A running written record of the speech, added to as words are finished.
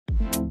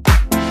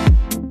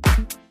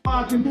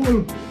Party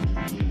bull.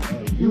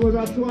 He was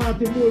a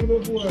smarty bull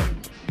before.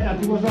 Yeah,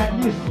 he was like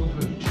this.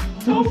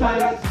 Two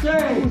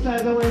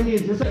sides of my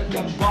knees. The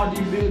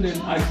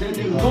bodybuilding, I said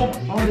it look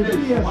On the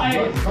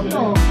face. Come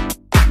on.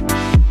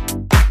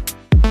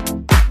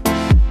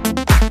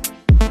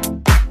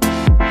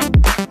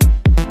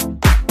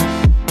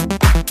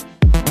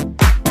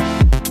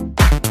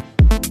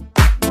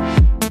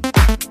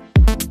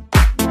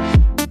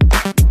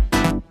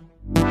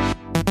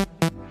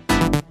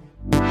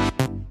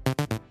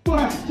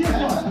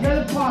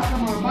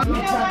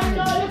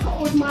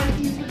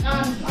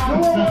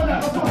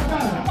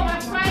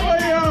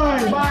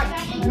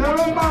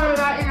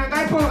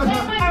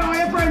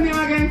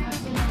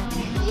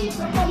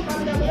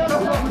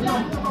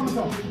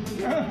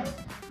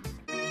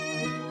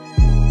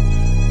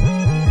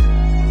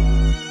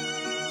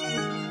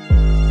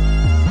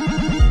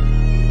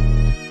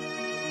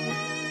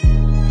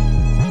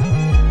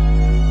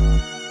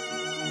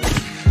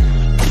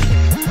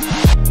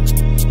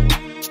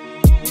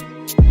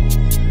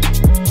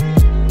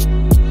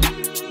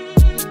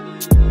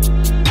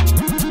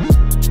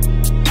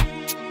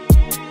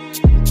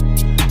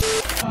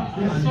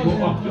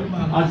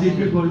 As if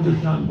you're going to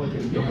stand for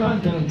them. You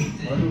can't tell me.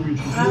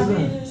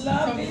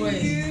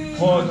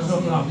 For so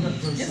long.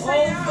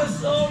 For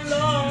so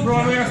long.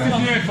 Bro, we have to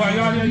do it for you.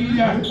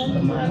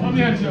 Come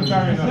here to your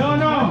carry now.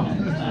 No.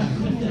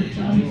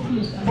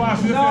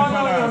 Pass yourself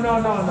for that.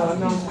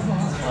 No.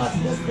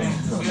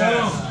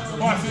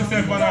 Pass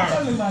yourself for that.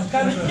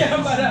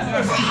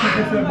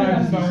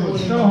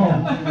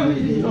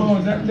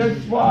 No,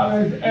 that's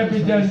why it's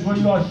evidence for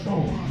your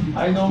show.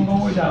 I don't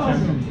go with that.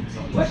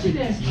 What's she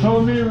there?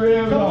 Show me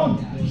real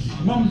love.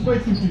 Mom's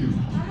waiting for you.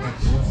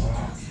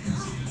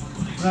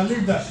 Now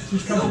leave that.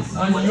 She's coming.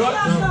 And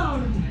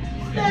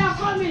They are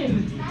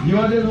coming.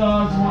 you're the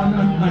last one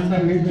and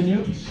I'm leaving you.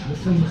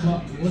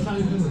 What time are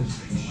you doing?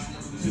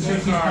 She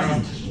says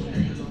sorry.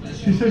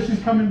 She says she's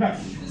coming back.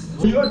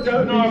 You're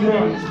telling No, me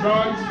bro. You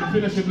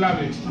finish with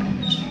Labby.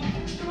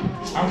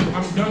 I'm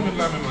done with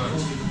Labby, man.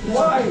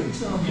 why?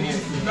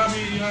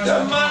 Labby,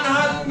 The man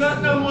has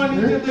got no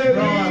money today.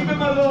 Leave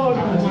him alone.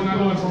 I'm going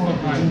alone for some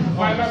time.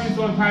 Why Labby's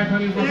so tight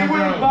and he's not He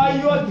will buy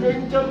you a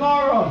drink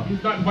tomorrow.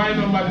 He's not buying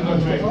nobody no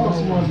drink.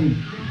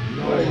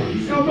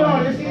 No,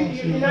 bro, you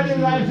see, in that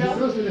life,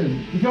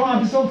 if you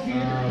want to succeed,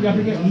 you have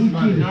to get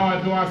wicked. No,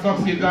 if you want to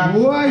succeed,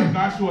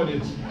 God showed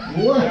it.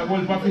 Yeah,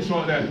 go position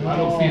on that. I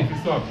don't see it for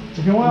stuff.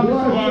 If you want to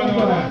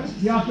Why?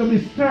 succeed, you have to be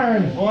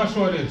stern. Oh, I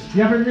showed it.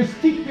 You have to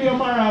stick to your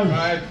morals.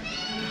 Right.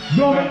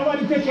 Don't let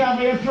nobody take care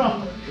of your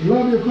truck.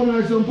 Love you come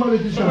like some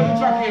politician. So the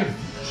track is,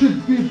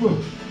 Trick people.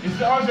 it's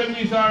the 100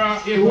 meter or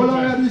What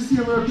I 800. have this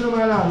same work in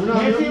my life.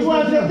 If you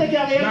want to take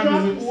care of your Labby,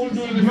 truck, we all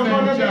doing the you're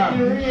going to same get the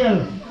job. real.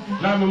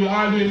 Labby, we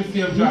all doing the same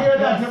You hear that?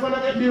 job. You're going to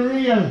get the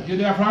real. You're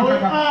there for And we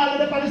Anka. all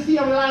end up on the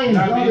same line.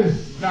 Labby,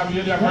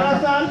 you're there for You Anka.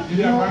 understand?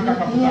 You're there for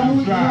Anka.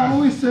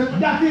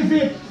 That is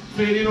it.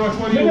 So you know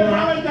what You you never do.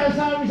 have a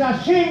time with a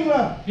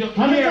shingle. You're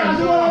And here, because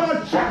you so want to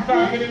I'm chat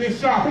talking in the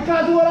shop.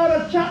 because you want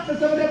to chat to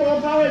some of them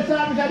on power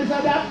service and this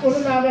and that, you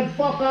don't get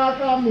fuck out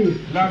from me.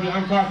 Labby,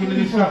 I'm talking in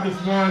the shop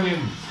this morning.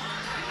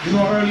 You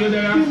know earlier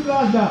there, Simple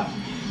as that.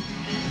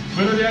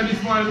 when you're there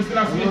this morning, we still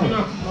have sleep, you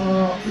know.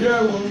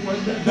 Yeah, well,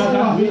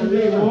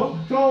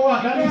 So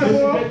what? That means I'm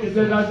up.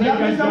 That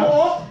means I'm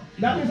up.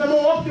 That means I'm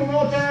up to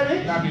more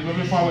early. Labby, when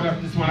we forward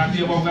up this one, I tell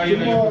you about that, you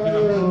know,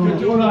 you're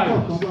picking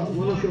up.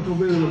 One o'clock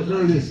available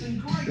early.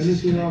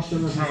 Anything after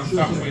that. Bro,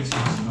 stop with it. no,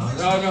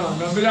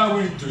 but I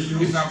went to you.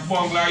 It's a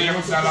bungalow here,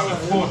 we say Labby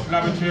foot,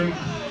 Labby trim.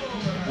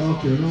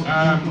 Okay, no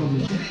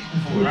problem.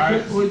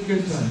 Right? Wait,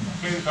 good time.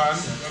 Clinton, we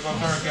go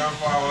 30 and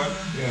forward.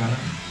 Yeah.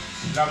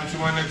 Labby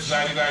trim on next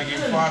side, the guy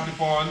give 40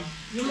 pounds.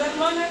 You got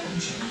money?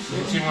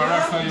 The trim on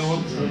Rasta you.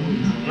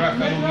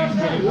 Rasta you give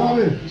 20 Love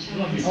pounds. it.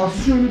 I was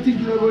sure you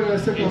think you're going to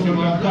second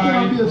one. I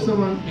can't be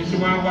someone. If you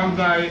want one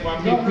guy,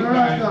 one big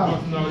guy,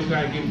 but now the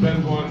guy give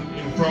Ben one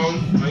in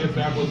front, and you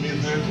say about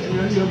business.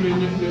 You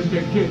mean you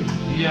take kid?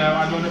 Yeah, I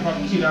don't know if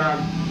I'm kid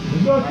around. You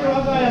go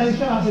to a guy and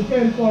shop the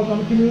 10 calls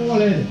and give me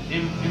all in.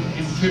 In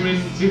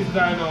trimming this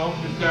guy now,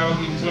 this guy will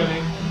give 20.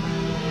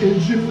 In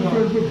gym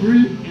for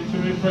free. In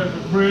trimming for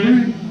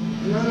free.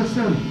 You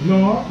understand?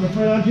 No, the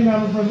friend of Gina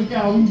from the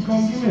car will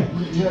come give me.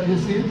 Yeah, you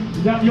see? You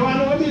want to know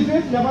what this is? You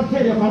have to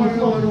tell you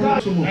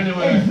about the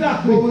Anyway,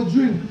 exactly. Go with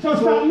drink. So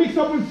start mix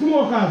up with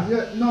smokers.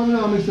 Yeah, no, I'm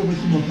not mix up with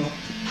smoker.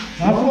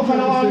 I'm smoking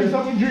now mix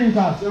up with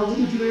drinkers. Yeah, we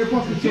need to do your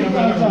pocket. you Simple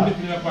have as to that. put it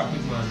in your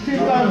pocket, man.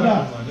 Simple as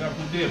that. You have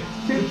to dip.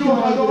 Six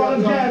smokers don't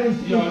want to jail in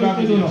Yo, love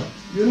it.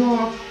 You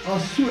know, I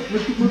swear, I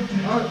wish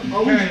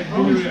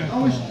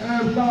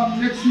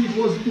next week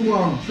was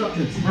tomorrow,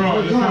 Saturday.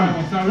 Bro, you're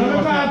When the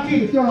car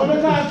kid,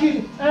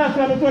 and I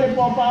tell the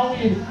 24 pound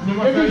weed.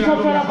 If you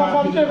suffer like a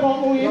come take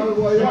out the weed,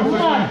 you're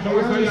mad. So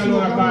I say you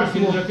know a car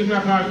kid, you give me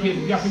a car kid,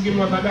 you have to give me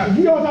one of that.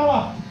 Give out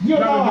our, give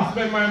out I our.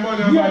 spend my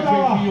money on Give my out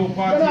drink for you, our.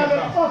 party. You're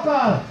not fuck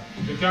all.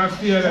 You can't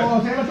stay there. Oh,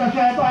 so you don't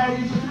try to buy it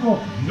to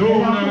smoke? No, we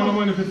don't have no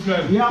money for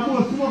spend. You have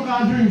more smoke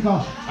and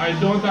drinker. I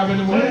don't have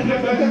any money.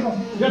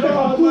 You take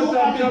up 2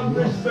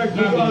 habits.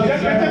 You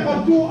take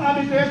up 2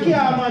 habits you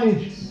can't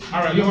manage.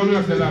 Alright, you want me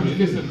to tell me,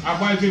 listen, I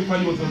buy drink for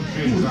you some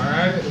drinks,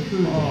 alright?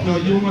 No,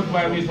 you must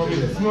buy me for me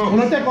to smoke.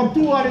 You take up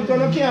 2 habits you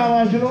can't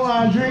manage, you don't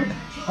want to drink,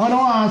 or don't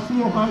want to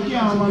smoke and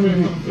can't manage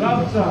it.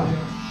 Lobster,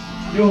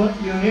 you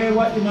hear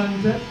what the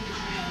man said?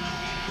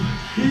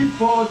 He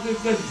forced it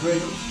to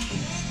drink,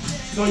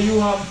 so you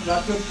have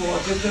not to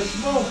force it to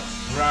smoke.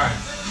 Right.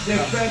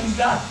 Defend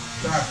that.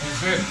 That is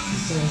it.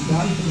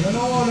 You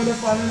don't want to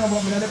depend on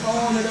me, you don't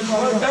want to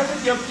depend on me.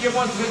 You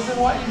must listen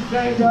what he's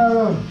saying.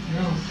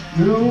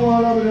 You don't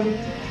want to them.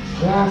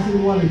 Yeah, I see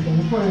one is I'm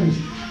fine.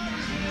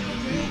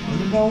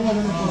 You don't want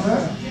to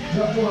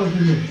that's what I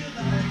do.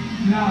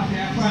 No,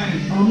 they're fine.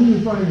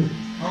 I'm fine.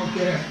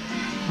 Okay.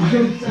 You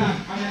should start.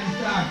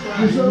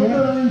 You should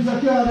learn to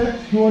carry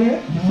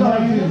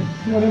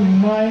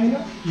mine,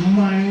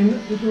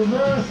 it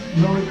reverse.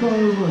 No, it can't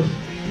reverse.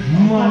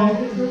 Mine,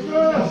 it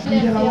reverse. You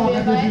can walk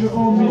at the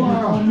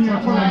me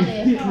and find the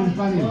statement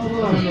for him.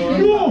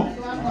 No!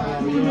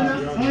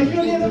 I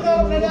don't need to go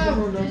up there.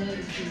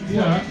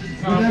 Yeah.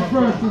 That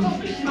person.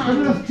 I'm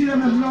just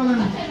killing him now.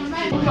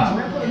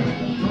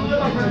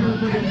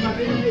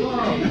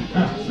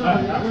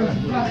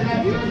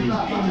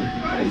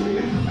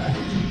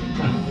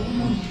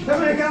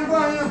 Somebody can go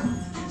on.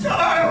 Yeah,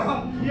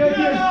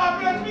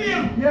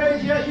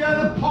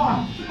 the pot.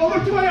 Over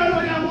 2 years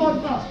on your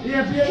motor.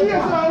 Yeah, get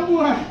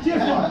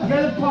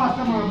the pot,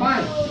 come on,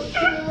 man.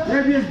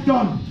 Maybe it's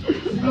done.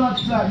 Blood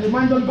clot. Your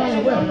man don't buy a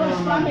weapon. You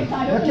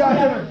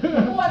can't do it.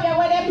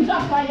 Where them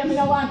drop on you, I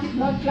want it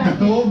blood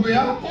clot. Oh,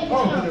 yeah.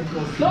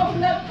 No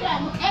blood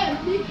clot.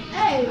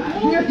 Hey,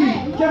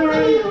 Come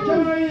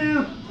on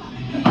here.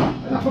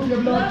 I hope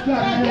your blood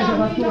clot.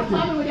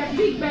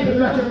 big belly.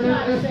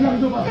 It's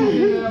plugged over to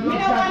you. You don't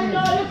want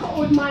no little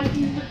old man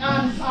eat No,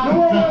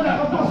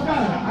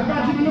 I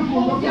got you in the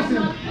pool.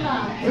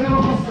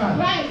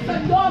 Right, so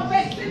don't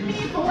vex me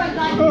for what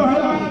I do.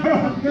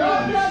 No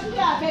blood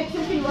clot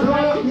vexing me for what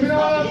I do. You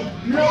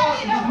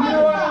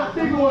know what?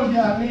 Big one,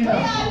 yeah, me.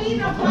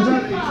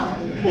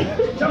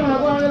 Come on,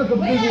 go on, look a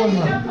big one,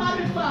 man.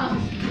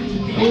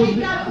 Any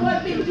that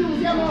what big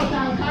Jews, your mouth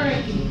and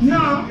correct.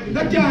 No,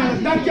 that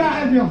can't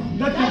help you.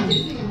 That can't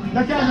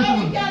help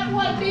you. That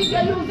what big you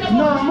lose your No,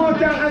 mouth. more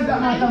can't help that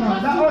matter,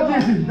 man. That what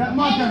this is, that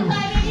matter.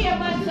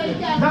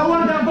 That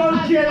one that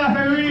volcano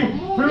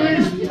for we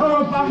stir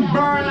up and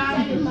burn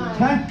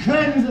and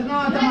cleanse it, no,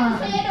 man.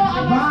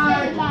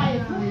 Bye.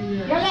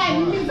 You're like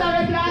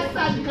miserable as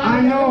sad. I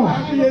know.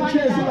 You're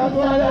chasing that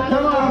one.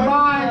 Come on,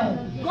 bye.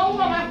 Go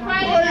over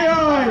Friday.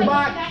 Oi,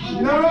 bye.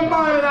 No one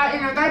bother that in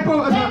a guy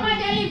put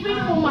Everybody live with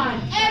a woman.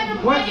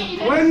 Everybody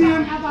in the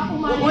have a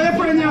woman. What your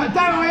friend name?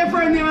 Tell me what your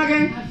friend name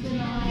again.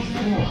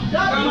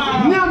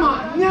 Nyama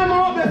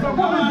up there, so come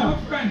on.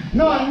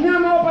 No,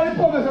 Nyama up on the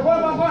pub, so go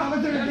on, go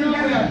to the thing.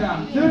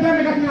 So you can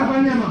make a thing up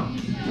on Nyama.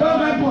 Go on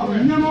the pub,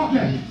 Nyama up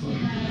there.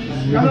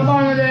 Come on,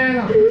 boy, there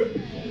now.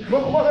 Go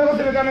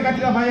to the thing, make a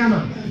thing up on Nyama.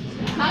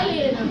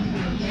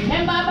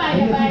 Remember buy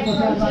your bike.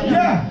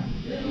 Yeah.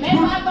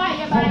 Remember buy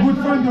your bike. Good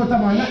friend, you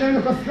man. Let them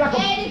look a slack up.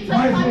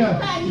 Anytime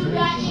you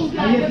got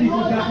England, the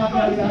most of the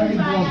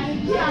buy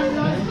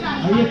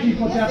and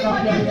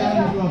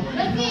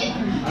that's it.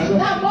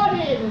 That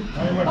money.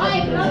 Buy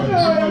blood.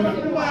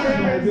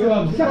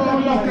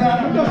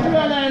 Just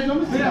realize,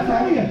 I'm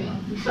saying,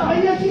 I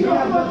hear you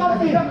talk about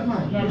coffee.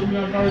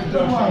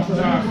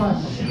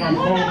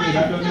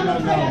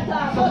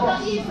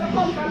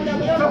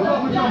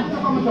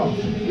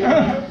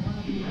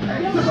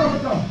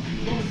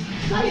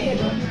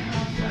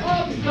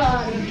 Oh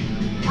God.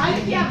 I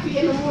can't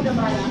pay no more than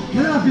that.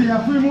 You don't pay a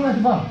free moment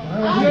back.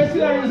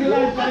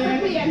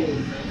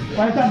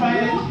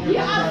 You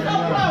have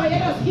some power, you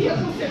just give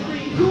pussy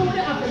free. Do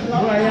the apple.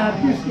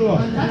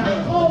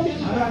 That's all me is.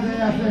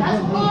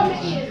 That's all me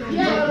is.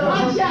 Yeah,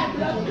 one jack,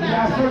 blood clot.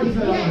 Yeah, and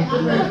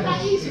look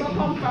at East will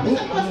come from. It's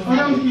supposed to be.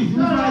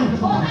 All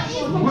that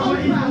East will come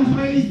from.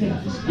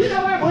 You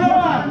know where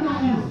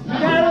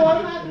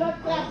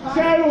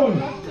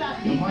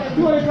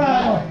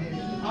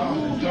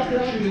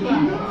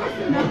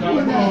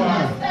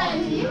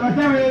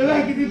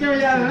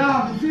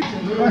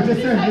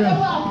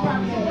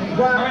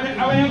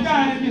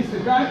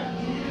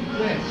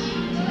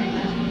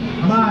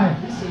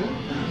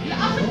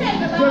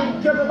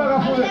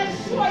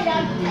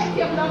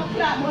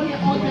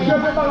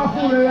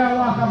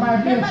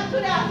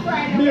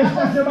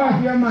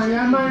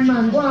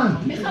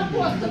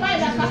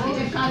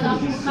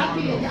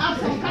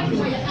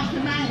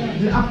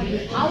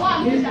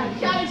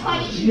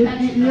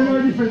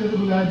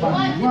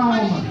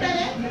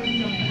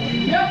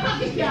your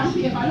pocket can't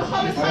pay for. Look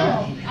how we stand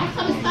up. I'm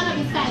coming stand up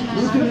beside man.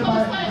 Look how we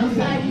stand up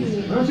beside you.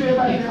 Don't say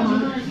about it, man.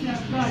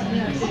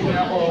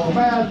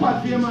 Buy a pot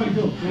for your man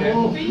too.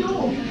 For you.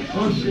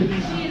 Oh shit.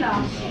 Sheila.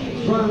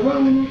 Well,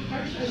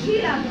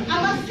 Sheila,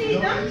 I'm a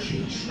seed. I'm a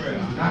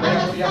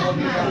stat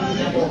man.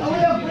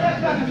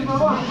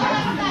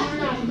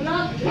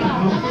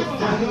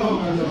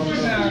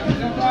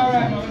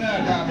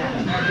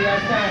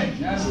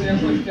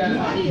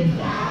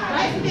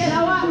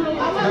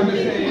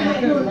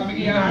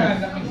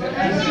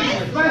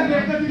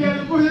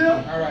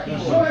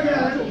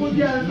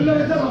 Blood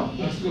clot.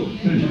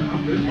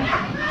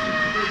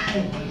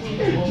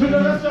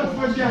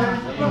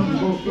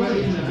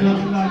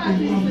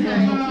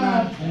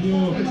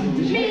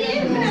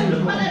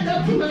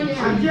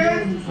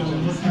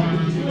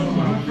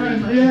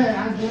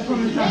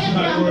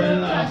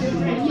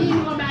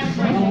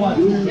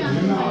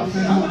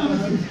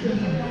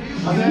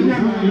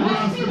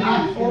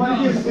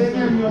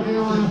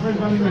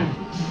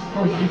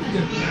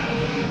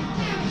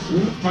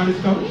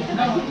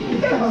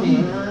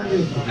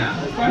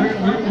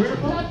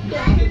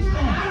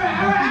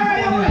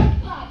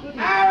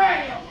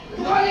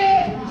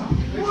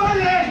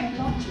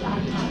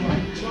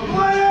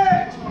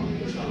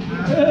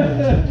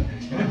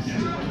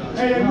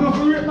 Hey, go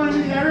for it, man.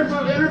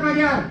 Rip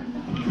again.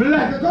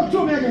 Relax. Come to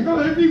me again. Come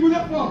on, be good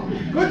up. Go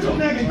to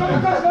me again. Come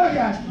again. Go to me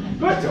again.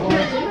 Go to me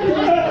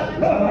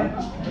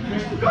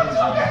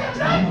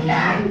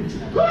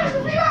again. Go to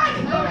me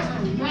again.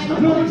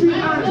 No, it's be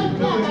honest.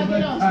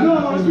 No,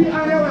 it's be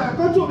honest.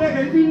 Go to me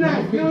again. Be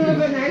nice. You know what I'm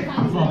saying?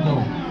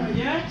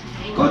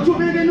 Go to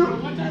me again, no?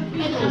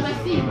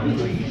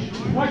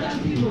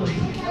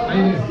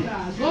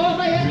 Go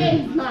over your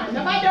ends, man.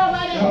 Nobody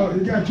over there. Oh,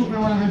 you gotta choke me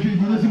when I'm feeling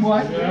good, listen,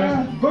 boy.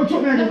 Go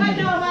choke me again.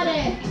 Nobody over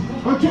there.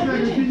 Go choke me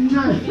again. Be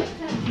nice.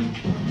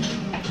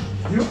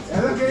 You, look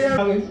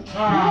at you.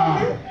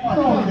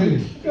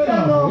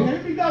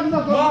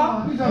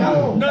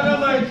 None of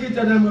my kids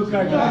are them look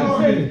like that.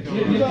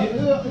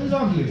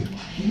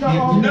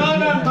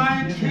 None of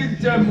my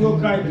kids them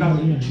look like that.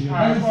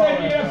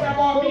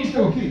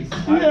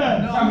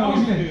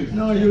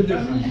 No, you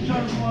different.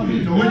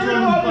 Which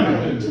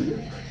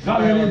one?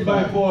 Colin is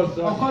by force.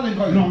 No,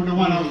 the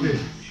one out there.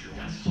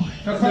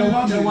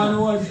 The one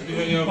who was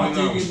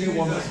partaking the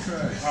woman.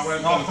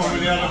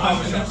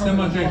 The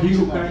man said he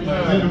look like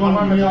that. The one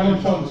with me on the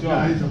phone.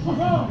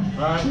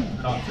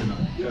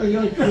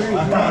 You're crazy.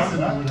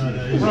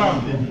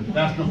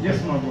 That's no. Yes,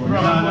 my boy. No.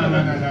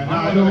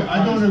 I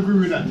don't agree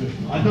with that.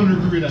 I don't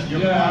agree with that.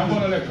 Yeah, I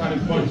want to let Colin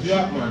punch you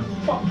up, man.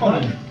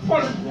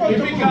 If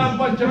he can't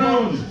punch a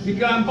man, he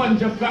can't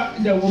punch a crack,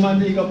 the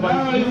woman he got punch.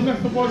 No, you're not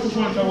supposed to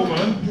punch a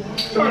woman.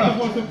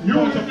 You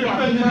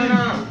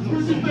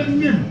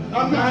defend him.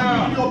 I'm not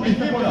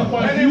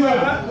Anyway,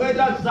 where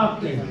that stop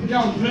thing?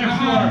 I'm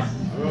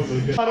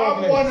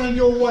one and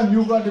you're one.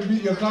 You got to be.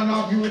 You can't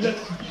argue with that.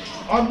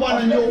 I'm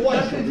one and you're one.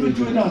 That's it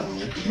between us.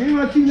 You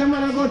know what thing the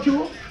man got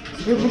you?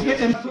 If you get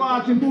them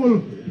swarty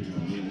bull.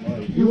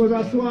 He was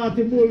a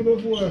swarty bull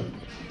before.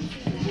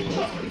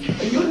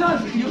 You're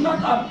not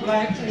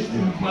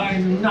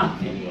implying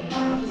nothing.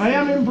 I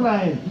am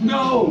implying.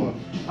 No.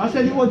 I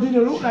said he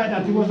didn't look like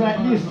that. He was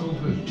like this.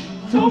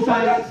 Two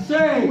sides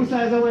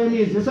away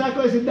means. The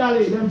cycle is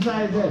Dolly, them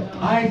sides there.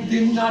 I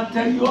did not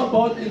tell you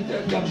about the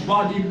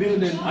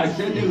bodybuilding. I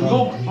said the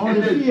look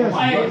and the face.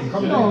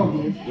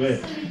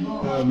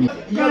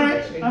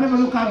 Correct. I never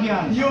look at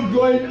girl. You're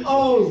going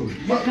old.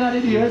 What kind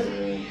of ideas?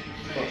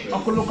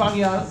 I could look at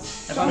girl.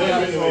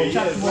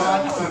 Chat to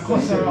her,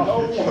 cuss her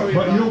off.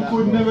 But you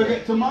could never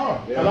get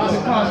tomorrow. That's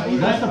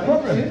the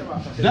problem.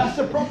 That's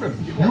the problem.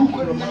 You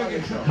could never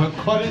get tomorrow. But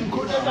Colin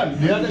could have done.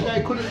 The other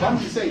guy couldn't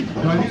have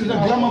done. No, he was a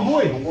grammar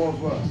boy.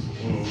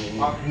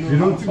 You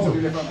don't think so?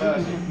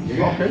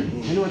 Okay.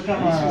 You know what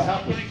kind of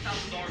happened?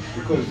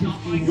 Because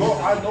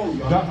I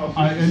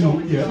know,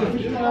 yeah.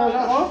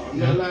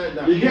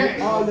 You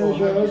get all the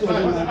girls. I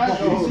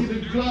see the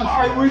glass. I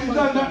really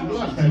done that.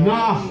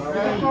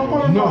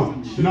 No.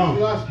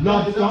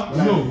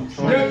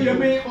 You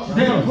mean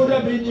they could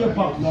have been in your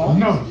pocket?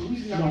 No.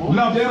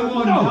 They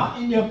were not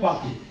in your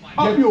pocket.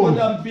 They could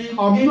have been in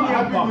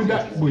your pocket. With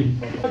that boy.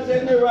 That's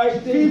in the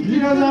right thing. 50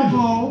 years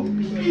ago.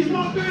 He's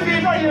not doing it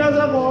 50 years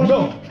ago.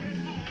 No.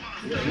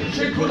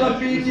 She could have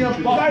been in your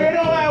pocket. Gary,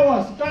 know where I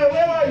was. Gary,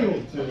 where were you?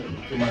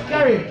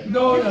 Gary,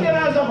 no. 50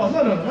 years ago. No.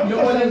 You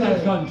were in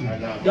this country.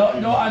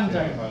 No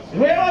answer.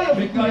 Where are you?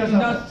 Because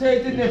you're not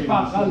stating the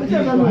fact.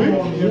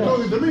 You're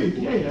talking to me?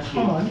 Yeah.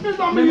 Come on.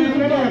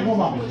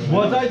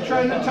 Was I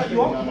trying to chat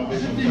you up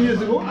 15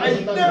 years ago?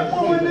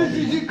 Therefore, when this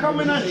is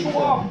coming and show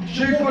up,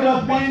 She could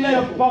have been in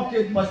your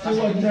pocket, but she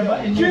was never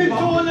in your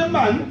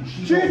pocket.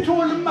 She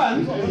told the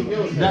man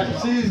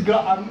that she's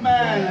got a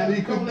man and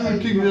he could do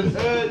things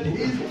that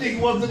his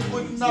thing wasn't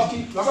good enough.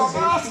 So I'm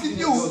asking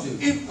you,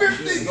 in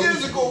 15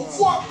 years ago,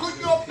 what could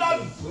you have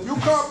done? You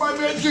can't buy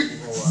me a drink.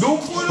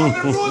 Don't put on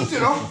the road, you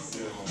know.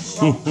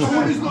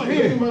 Somebody's not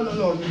here. You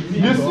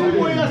see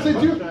what I said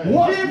to you?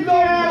 What? If no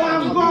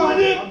girls got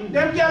it,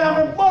 them girls have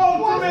to bow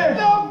to me.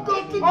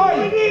 Got to do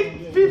with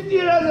it? 50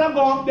 years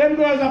ago, them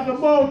girls have to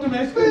bow to me.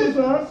 Excuse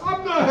me,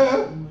 I'm not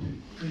here.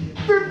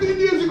 15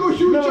 years ago,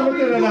 she was trying to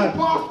do a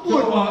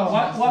passport.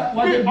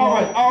 What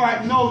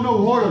Alright, no,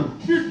 hold on.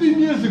 15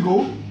 years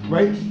ago,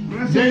 right?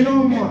 They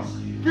know more.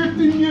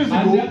 15 years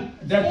ago.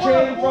 The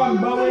train from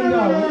Bowie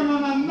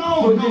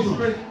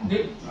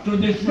to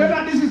this. They're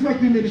not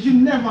disrespecting me. She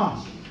never.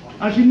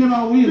 And she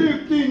never will.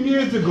 15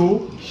 years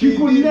ago, she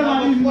could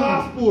never leave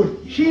passport.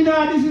 She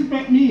never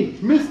disrespect me.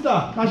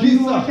 Mr. Because she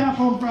knows where she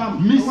come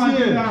from.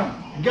 Monsieur.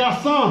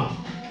 Garçon.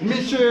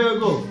 Monsieur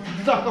go.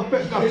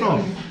 Sacapet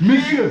garçon.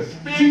 Monsieur.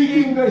 Speak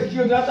English.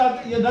 You're not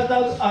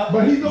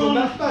but he don't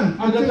understand.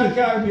 I'm not a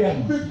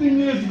Caribbean. 15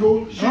 years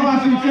ago, she didn't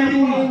speak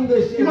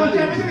English. You don't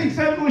tell me to speak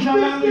St.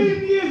 Lucian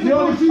language. The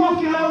only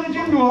fucking language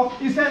you know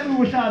is St.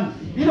 Lucian.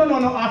 You don't know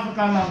no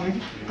African language.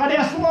 Because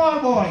they're small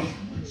boys.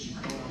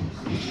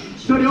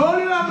 So the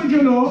only language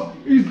you know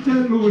is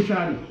St.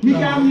 Lucian. Me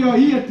can be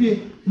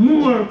Haiti,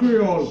 more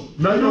Creole.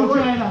 No, you don't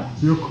try that.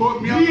 You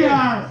caught me up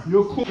there.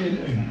 You're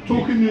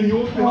talking in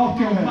your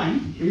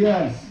mind.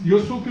 Yes.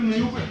 You're talking in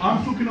your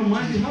I'm talking on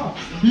my behalf.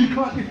 He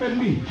can't defend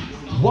me.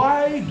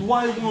 Why do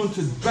I want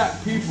to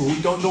back people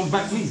who don't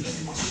back me?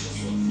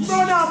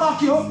 Bro, now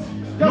back you.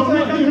 No,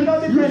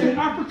 you're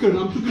African.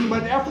 I'm talking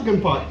about the African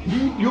part.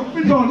 You're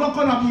finished. No, not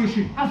kind of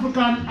bullshit.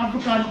 African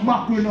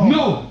background.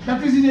 No.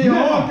 That is in your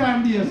whole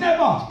time days.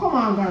 Never. Come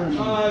on, Gary.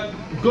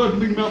 God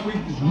bring me up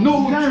with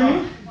no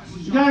Gary.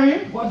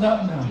 What's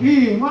up now?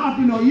 Hey, what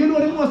happened now? You know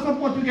the most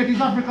support we get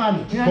is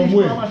African. From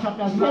where?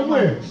 From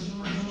where?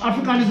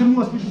 African is the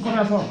most people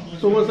come here.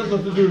 So what's that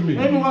got to do with me?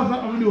 Let me what's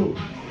that got to do.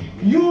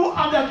 You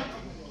are the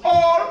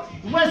all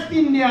West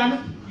Indian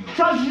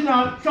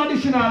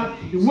traditional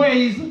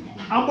ways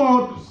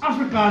about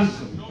Africans,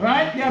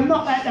 right? They are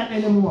not like that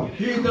anymore.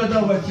 Yeah, because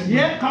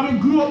we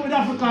grew up with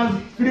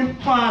Africans for the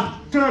past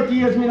 30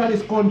 years in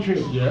this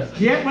country. Yeah.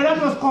 Yeah, when I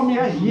just come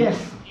here, yes.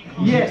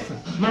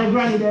 My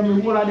granny,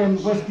 them, all of them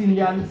West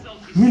Indians,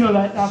 me not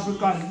like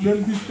Africans,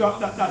 them this,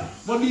 that.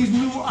 But these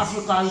new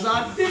Africans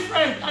are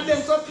different and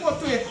them support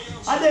to it.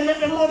 And they let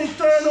the money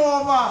turn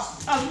over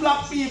as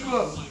black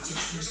people.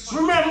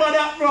 Remember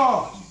that,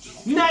 bro?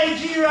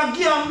 Nigeria,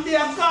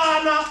 Gambia,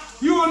 Ghana,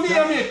 you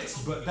name it.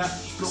 But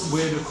that's not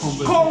where the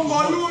conversation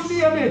Congo, you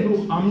name it.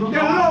 I'm not. They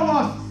love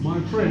us. My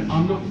friend,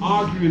 I'm not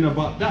arguing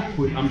about that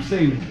point. I'm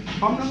saying,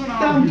 I'm not going to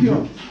argue. Thank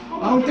you.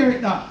 I'll take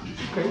that.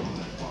 Okay.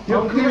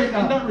 You're correct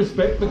in that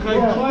respect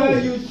because why are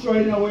you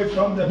straying away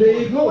from the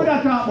There you go with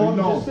that talk about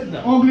now.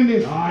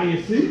 Ugliness. Ah,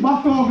 you see?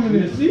 Back to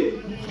ugliness. You see?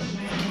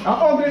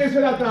 Ugliness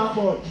with that talk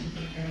about.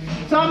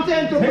 So I'm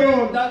saying to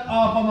Brown. That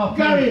off of my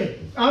Gary,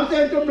 I'm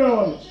saying to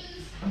Brown.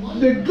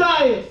 The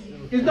guy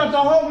is not a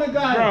ugly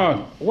guy.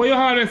 Bro, what you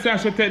hardly say I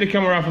should take the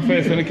camera off your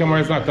face when the camera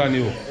is not on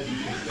you?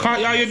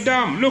 Are you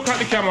dumb? Look at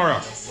the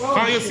camera.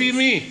 Can't you see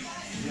me?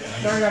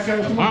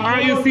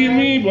 Are you see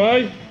me,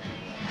 boy?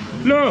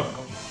 Look.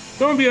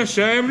 Don't be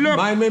ashamed. Look.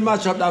 Mind me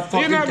match up that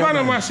fucking camera. You're not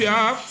gonna mash it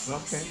up.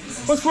 Okay.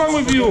 What's wrong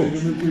with you?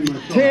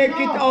 Take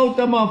it out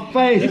of my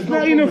face. It's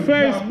not in the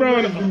face,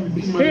 bro.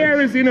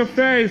 Hair is in the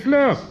face.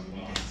 Look.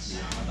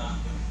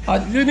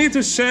 You need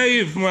to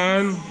shave,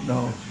 man.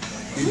 No.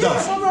 You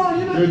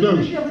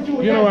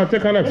know what?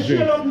 Take a next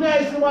drink.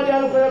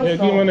 Yeah,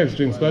 give me a next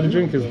drink. So the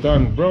drink is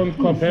done. Brown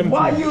cup empty.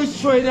 Why are you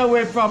straight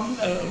away from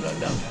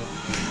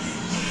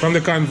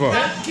the convo?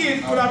 That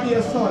kid could have been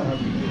a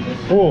son.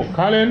 Oh,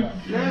 Colin?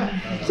 Yeah.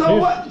 So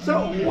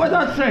what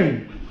that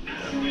saying?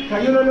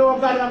 Because you don't know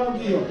what God I'm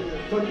give you.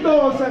 So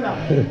don't say that.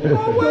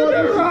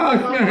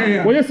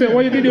 What you say?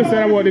 What did you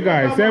say about the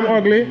guy? Say him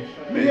ugly?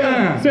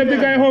 Yeah. Say the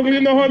guy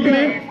ugly, no ugly?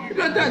 Yeah.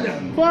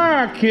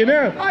 Fuck, you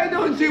know? I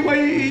don't see why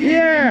he...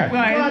 Yeah.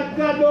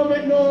 God don't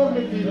make no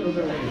ugly people.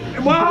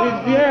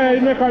 What? Yeah,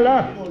 he make a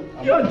lot.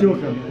 You're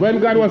joking. When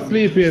God was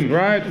sleeping,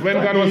 right? When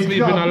God was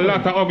sleeping, a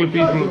lot of ugly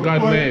people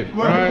God made,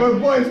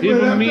 right?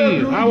 Even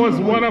me, I was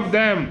one of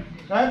them.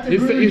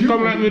 He's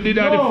coming like we did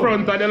at the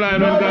front of the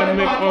line when God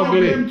make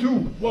ugly.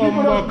 One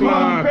more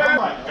class.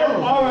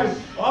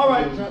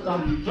 Alright.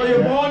 So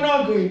you're born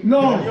ugly?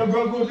 No.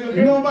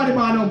 Nobody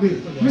born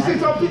ugly. You see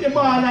some people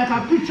born like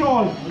a picture.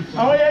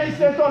 And when you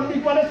say some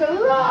big one, they say,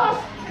 Ross!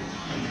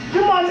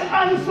 You man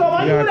handsome,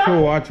 and you that?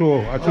 I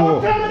true. Tell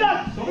me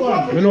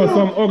that. You know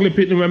some ugly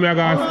people when I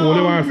go to school,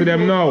 you want to see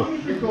them now.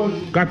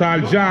 Got all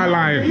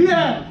jawline.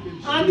 Yeah.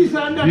 And this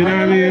and that. You know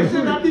what I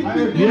mean?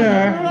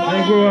 Yeah.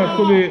 And grow up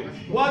to be...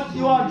 What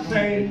you are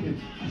saying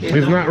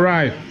is not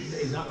right.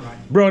 It's not right.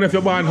 Bro, if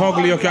you're born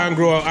ugly, you can't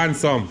grow up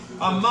handsome.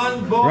 A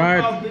man born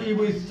ugly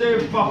will stay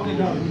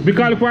fucking ugly.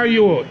 Because for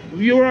you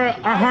were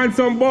a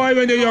handsome boy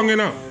when you're young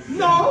enough.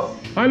 No.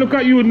 And look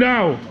at you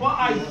now.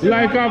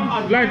 Like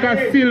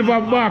a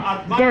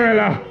silverback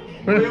gorilla.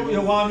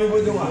 You want me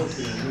with the what?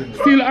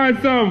 Still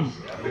handsome.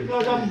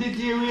 Because I'm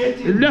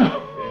deteriorating.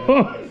 No.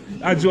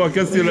 I joke,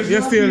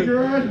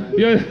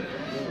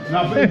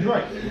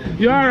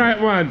 you're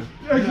alright, man.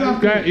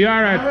 Exactly. You're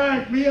alright.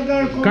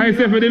 Can you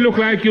say if they look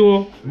like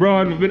you,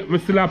 bro, we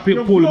still have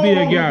to pull be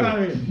a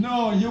girl?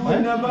 No, you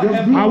will never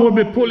ever. I will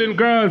be pulling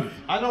girls.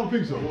 I don't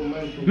think so.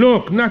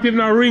 Look, not even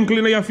a wrinkle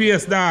in your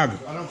face, dog.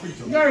 I don't think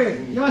so.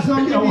 Gary, you want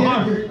some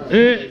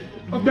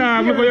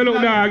Dog, look how you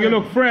look, dog. You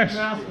look fresh.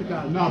 No,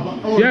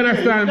 but You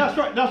understand? That's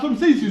right, that's what I'm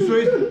saying to you. So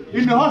it's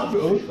in the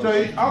hospital,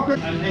 so how could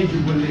an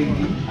eligible lady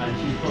and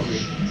she's probably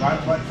right?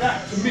 But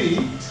that to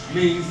me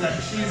means that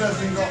she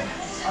doesn't got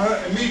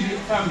her immediate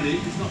family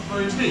is not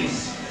very big.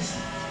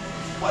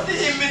 What the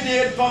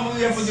immediate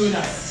family ever do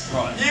that?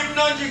 Right. If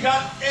not, you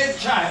got a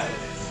child.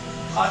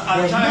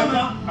 Well, A child,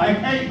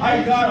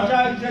 I got a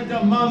child that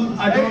the mom,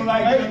 I don't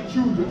like them. 8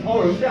 children.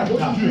 Oh, yeah.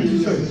 What did you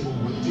say?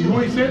 You know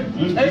what he said?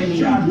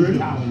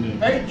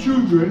 8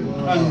 children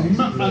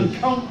and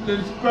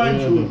countless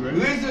grandchildren.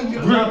 Listen to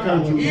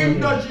Great-grandchildren. if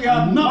not, you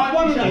have Not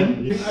one of child.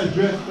 them can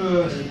address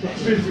her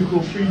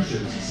physical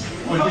features.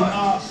 Or didn't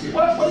ask you.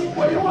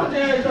 What do you want the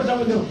haircut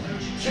to do?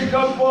 She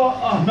come for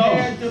a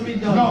hair to be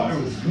done. No,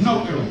 Errol.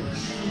 No, Errol.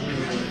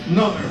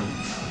 No, Errol.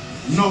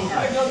 No,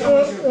 I Errol. don't know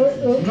what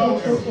you No,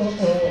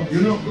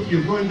 Errol.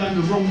 You're going down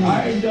the wrong way.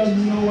 I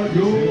don't know what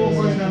You're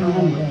going down the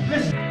wrong way.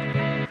 Listen.